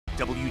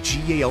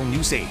WGAL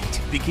News 8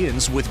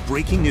 begins with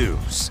breaking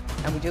news.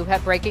 And we do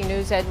have breaking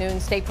news at noon.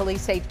 State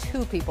police say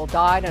 2 people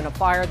died in a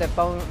fire that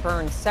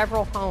burned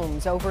several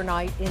homes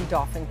overnight in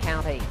Dauphin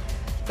County.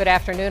 Good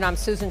afternoon. I'm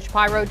Susan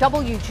Shapiro.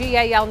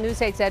 WGAL News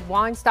 8's Ed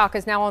Weinstock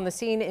is now on the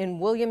scene in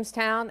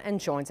Williamstown and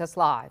joins us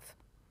live.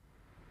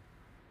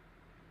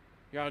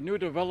 Yeah, new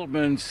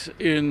developments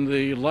in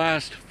the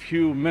last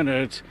few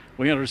minutes.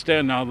 We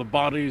understand now the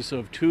bodies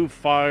of 2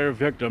 fire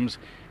victims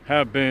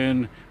have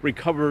been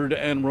recovered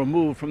and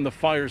removed from the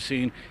fire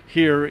scene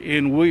here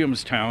in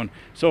Williamstown.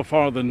 So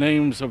far, the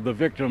names of the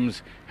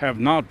victims have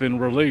not been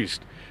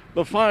released.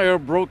 The fire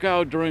broke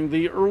out during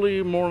the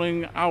early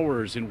morning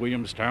hours in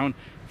Williamstown.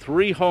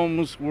 3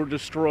 homes were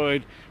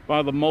destroyed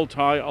by the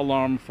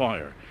multi-alarm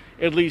fire.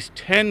 At least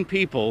 10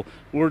 people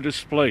were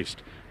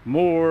displaced.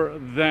 More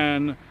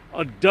than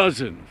a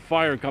dozen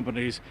fire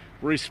companies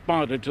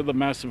responded to the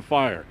massive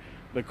fire.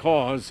 The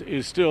cause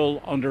is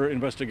still under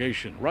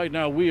investigation. Right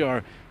now, we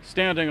are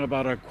standing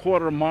about a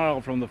quarter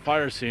mile from the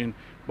fire scene.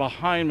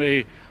 Behind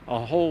me,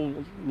 a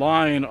whole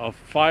line of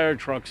fire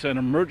trucks and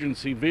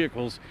emergency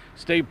vehicles.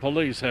 State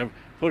police have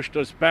pushed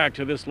us back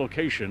to this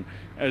location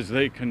as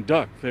they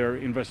conduct their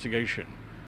investigation.